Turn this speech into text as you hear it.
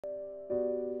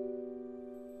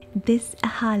This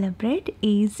challah bread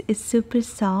is a super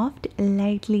soft,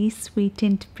 lightly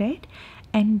sweetened bread,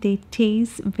 and they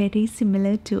taste very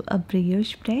similar to a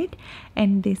brioche bread,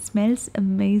 and they smells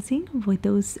amazing with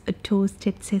those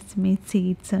toasted sesame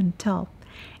seeds on top.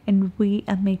 And we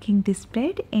are making this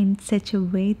bread in such a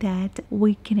way that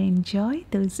we can enjoy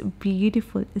those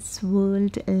beautiful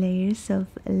swirled layers of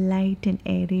light and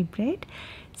airy bread.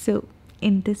 So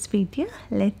in this video,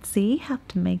 let's see how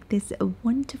to make this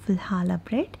wonderful challah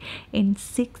bread in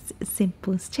 6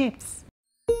 simple steps.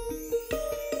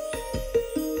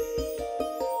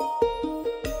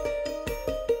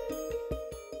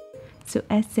 So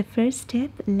as the first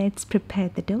step, let's prepare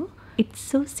the dough. It's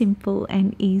so simple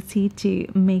and easy to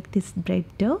make this bread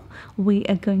dough. We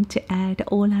are going to add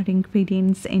all our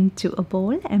ingredients into a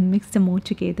bowl and mix them all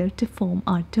together to form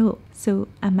our dough. So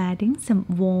I'm adding some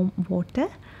warm water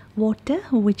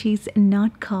which is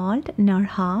not cold nor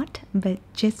hot but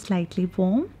just slightly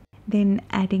warm. Then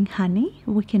adding honey.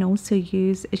 We can also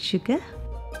use sugar,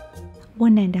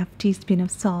 1.5 teaspoons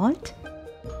of salt,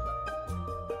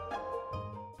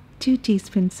 2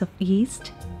 teaspoons of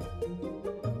yeast,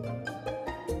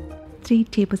 3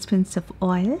 tablespoons of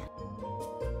oil,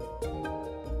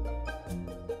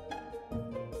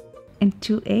 and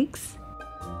 2 eggs.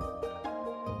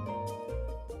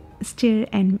 Stir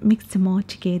and mix them all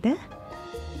together.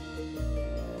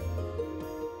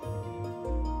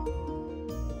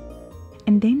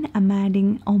 And then I'm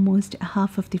adding almost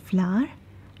half of the flour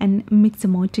and mix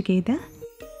them all together.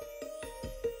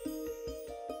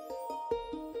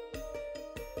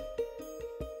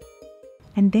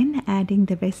 And then adding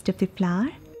the rest of the flour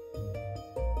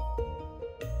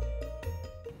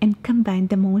and combine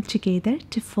them all together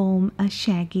to form a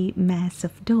shaggy mass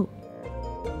of dough.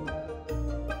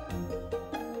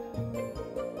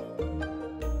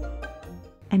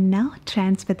 And now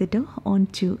transfer the dough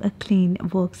onto a clean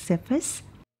work surface,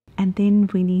 and then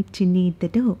we need to knead the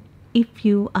dough. If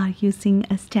you are using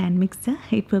a stand mixer,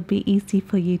 it will be easy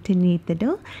for you to knead the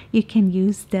dough. You can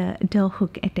use the dough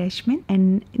hook attachment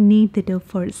and knead the dough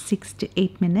for 6 to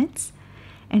 8 minutes.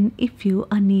 And if you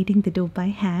are kneading the dough by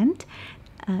hand,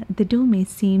 the dough may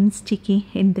seem sticky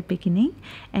in the beginning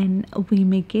and we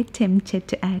may get tempted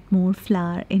to add more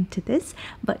flour into this,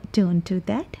 but don't do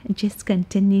that. Just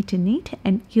continue to knead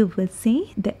and you will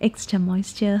see the extra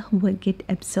moisture will get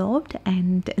absorbed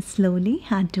and slowly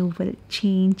our dough will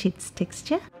change its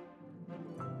texture.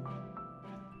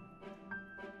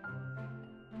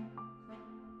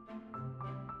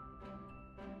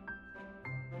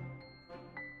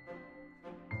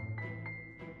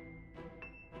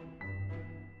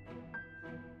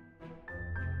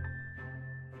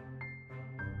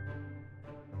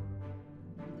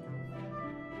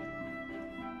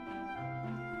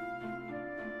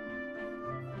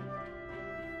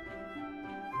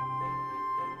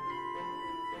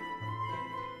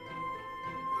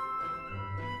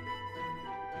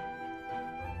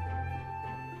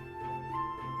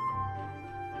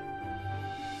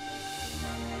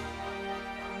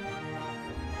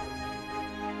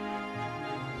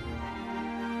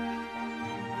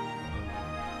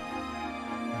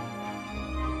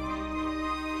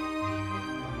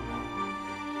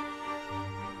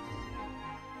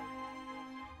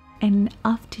 And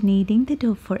after kneading the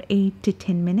dough for 8 to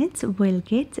 10 minutes, we'll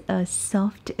get a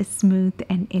soft, smooth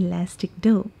and elastic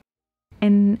dough.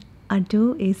 And our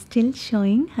dough is still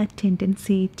showing a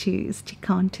tendency to stick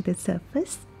onto the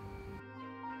surface.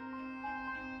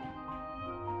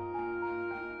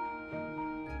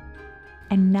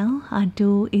 And now our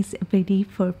dough is ready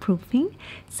for proofing.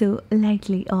 So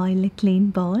lightly oil a clean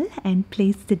bowl and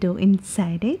place the dough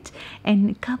inside it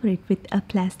and cover it with a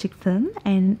plastic film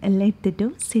and let the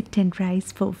dough sit and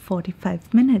rise for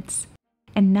 45 minutes.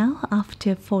 And now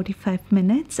after 45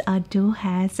 minutes our dough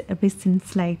has risen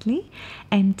slightly,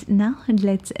 and now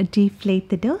let's deflate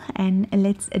the dough and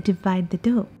let's divide the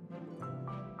dough.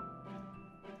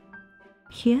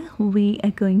 Here we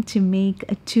are going to make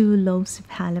 2 loaves of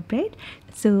challah bread.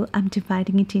 So I'm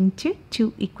dividing it into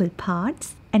 2 equal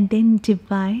parts and then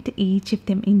divide each of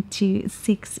them into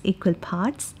 6 equal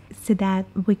parts so that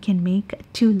we can make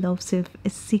 2 loaves of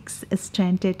 6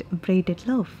 stranded braided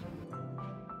loaf.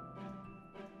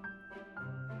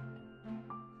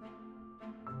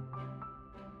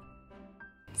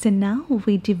 So now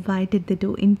we divided the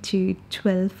dough into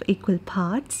 12 equal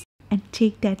parts. And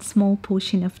take that small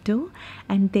portion of dough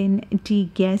and then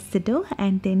de-gas the dough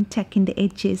and then tuck in the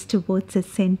edges towards the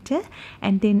center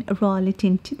and then roll it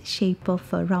into the shape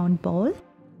of a round ball.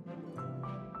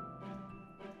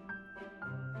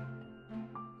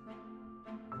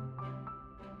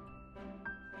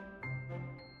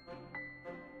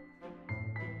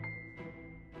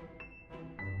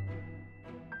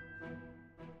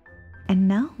 And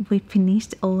now we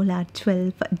finished all our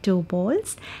 12 dough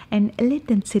balls and let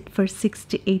them sit for 6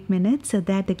 to 8 minutes so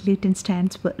that the gluten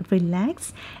strands will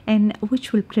relax, and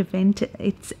which will prevent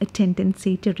its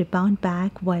tendency to rebound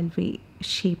back while we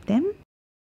shape them.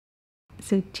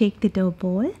 So take the dough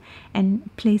ball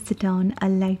and place it on a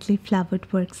lightly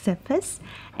floured work surface,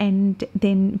 and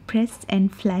then press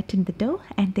and flatten the dough,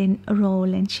 and then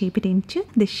roll and shape it into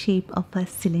the shape of a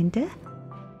cylinder.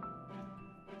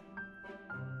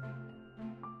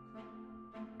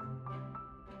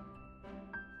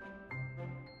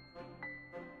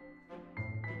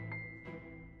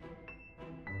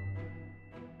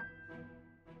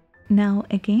 Now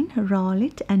again roll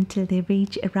it until they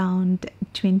reach around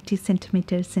 20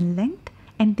 centimeters in length,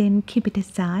 and then keep it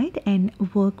aside and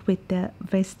work with the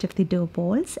rest of the dough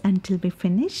balls until we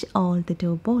finish all the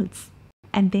dough balls.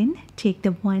 And then take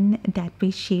the one that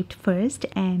we shaped first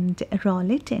and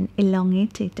roll it and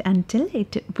elongate it until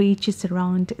it reaches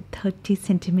around 30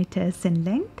 centimeters in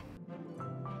length.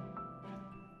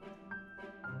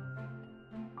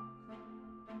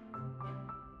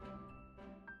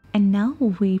 And now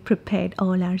we prepared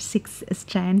all our 6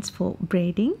 strands for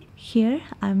braiding. Here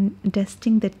I'm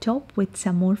dusting the top with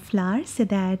some more flour so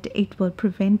that it will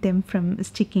prevent them from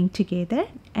sticking together,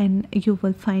 and you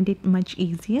will find it much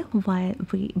easier while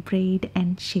we braid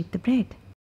and shape the bread.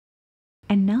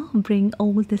 And now bring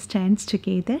all the strands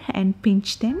together and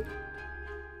pinch them.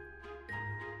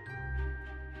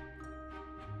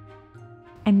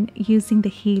 And using the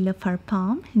heel of our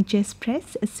palm, just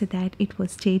press so that it will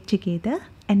stay together.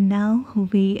 And now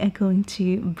we are going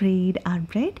to braid our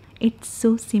bread. It's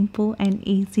so simple and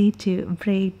easy to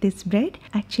braid this bread.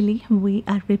 Actually, we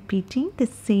are repeating the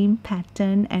same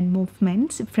pattern and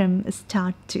movements from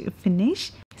start to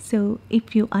finish. So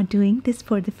if you are doing this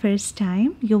for the first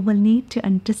time, you will need to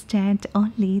understand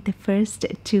only the first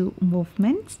 2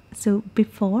 movements. So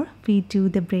before we do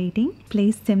the braiding,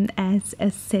 place them as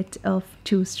a set of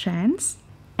 2 strands.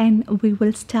 And we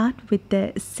will start with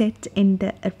the set in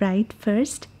the right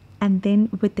first, and then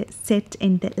with the set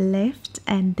in the left,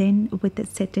 and then with the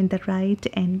set in the right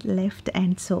and left,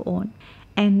 and so on.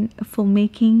 And for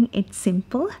making it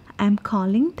simple, I'm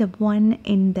calling the one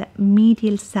in the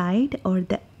medial side or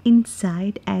the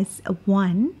inside as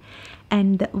 1,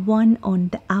 and the one on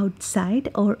the outside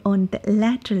or on the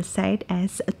lateral side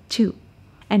as 2.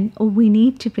 And we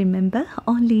need to remember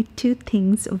only 2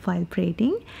 things while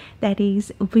braiding. That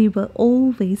is, we will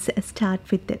always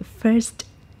start with the first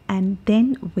and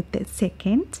then with the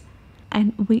second.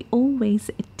 And we always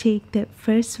take the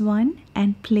first one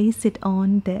and place it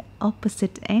on the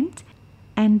opposite end,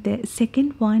 and the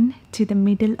second one to the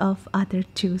middle of other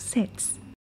 2 sets.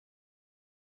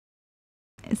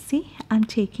 See, I'm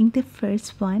taking the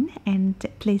first one and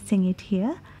placing it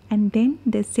here, and then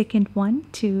the second one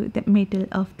to the middle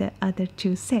of the other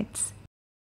 2 sets.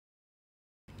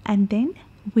 And then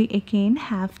we again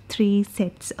have 3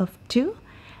 sets of 2,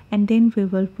 and then we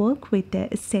will work with the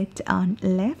set on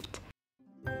left.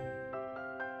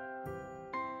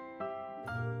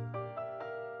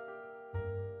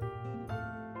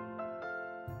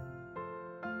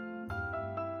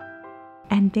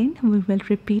 And then we will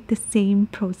repeat the same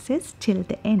process till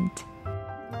the end.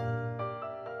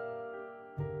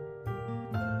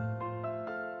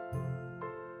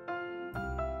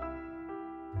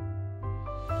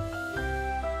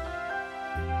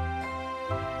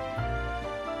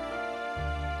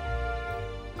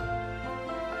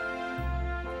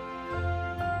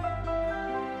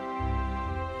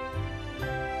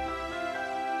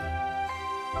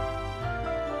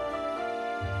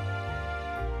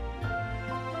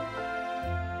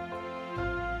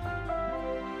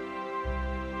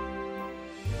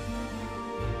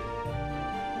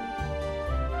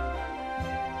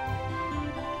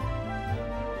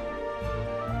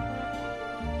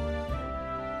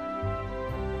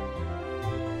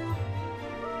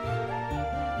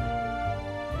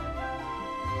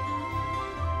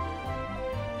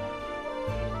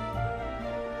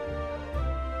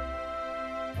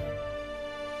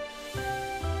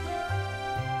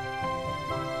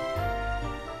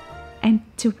 And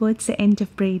towards the end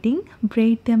of braiding,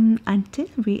 braid them until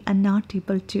we are not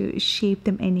able to shape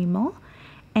them anymore.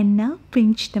 And now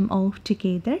pinch them all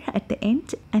together at the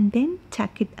end and then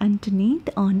tuck it underneath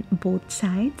on both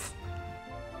sides.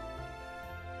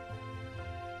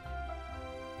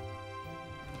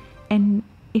 And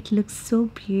it looks so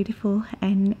beautiful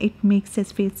and it makes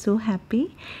us feel so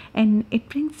happy, and it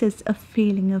brings us a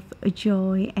feeling of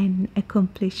joy and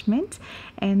accomplishment.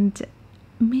 And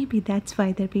maybe that's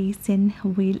why the reason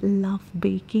we love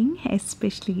baking,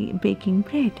 especially baking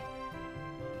bread.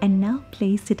 And now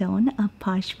place it on a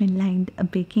parchment lined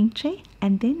baking tray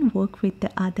and then work with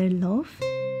the other loaf.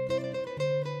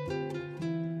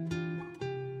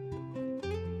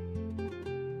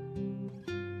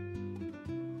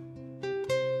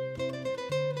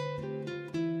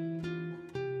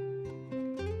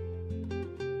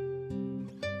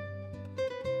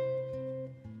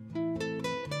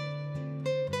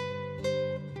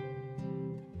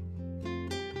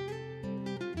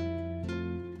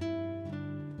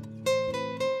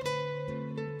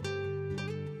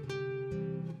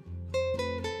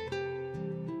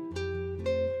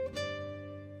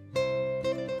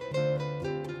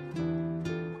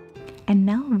 And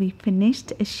now we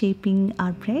finished shaping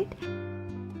our bread.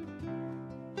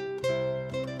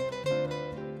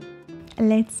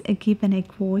 Let's give an egg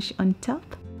wash on top.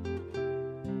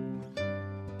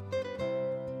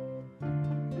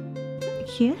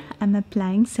 Here I'm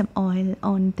applying some oil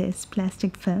on this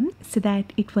plastic film so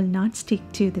that it will not stick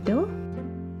to the dough.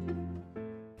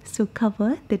 So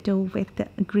cover the dough with the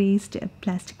greased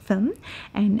plastic film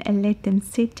and let them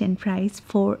sit and rise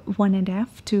for 1.5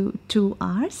 to 2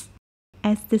 hours.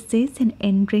 As this is an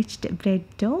enriched bread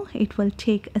dough, it will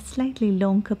take a slightly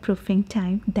longer proofing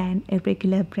time than a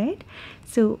regular bread.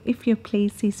 So if your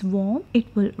place is warm, it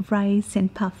will rise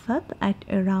and puff up at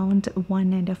around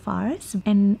 1.5 hours.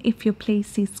 And if your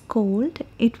place is cold,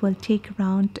 it will take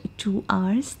around 2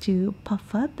 hours to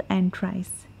puff up and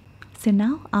rise. So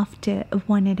now after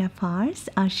 1.5 hours,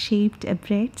 our shaped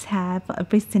breads have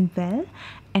risen well.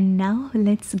 And now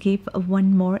let's give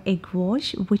one more egg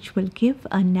wash, which will give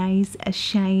a nice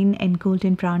shine and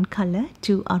golden brown color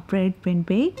to our bread when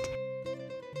baked.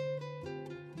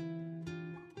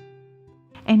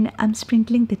 And I'm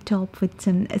sprinkling the top with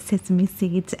some sesame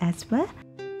seeds as well.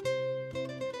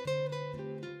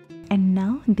 And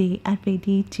now they are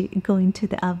ready to go into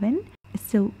the oven.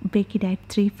 So bake it at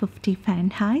 350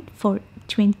 Fahrenheit for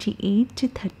 28 to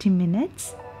 30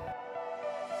 minutes.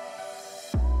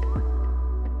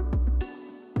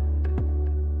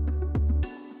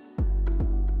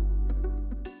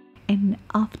 And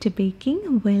after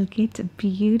baking, we'll get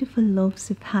beautiful loaves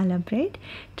of challah bread.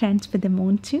 Transfer them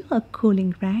onto a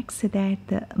cooling rack so that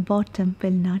the bottom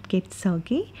will not get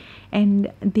soggy.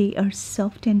 And they are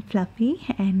soft and fluffy,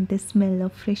 and the smell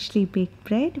of freshly baked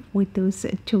bread with those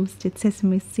toasted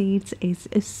sesame seeds is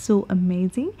so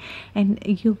amazing. And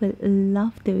you will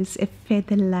love those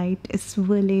feather-light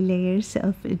swirly layers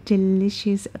of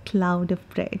delicious cloud of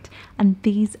bread. And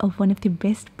these are one of the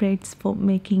best breads for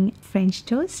making French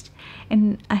toast.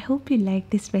 And I hope you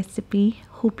like this recipe.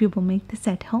 Hope you will make this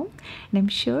at home, and I'm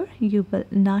sure you will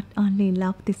not only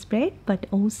love this bread but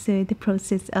also the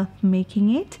process of making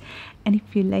it. And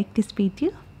if you like this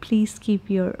video, please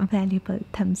give your valuable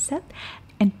thumbs up,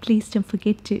 and please don't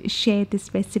forget to share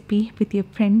this recipe with your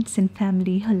friends and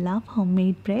family who love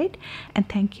homemade bread. And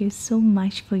thank you so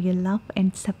much for your love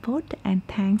and support, and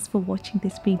thanks for watching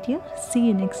this video. See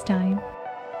you next time.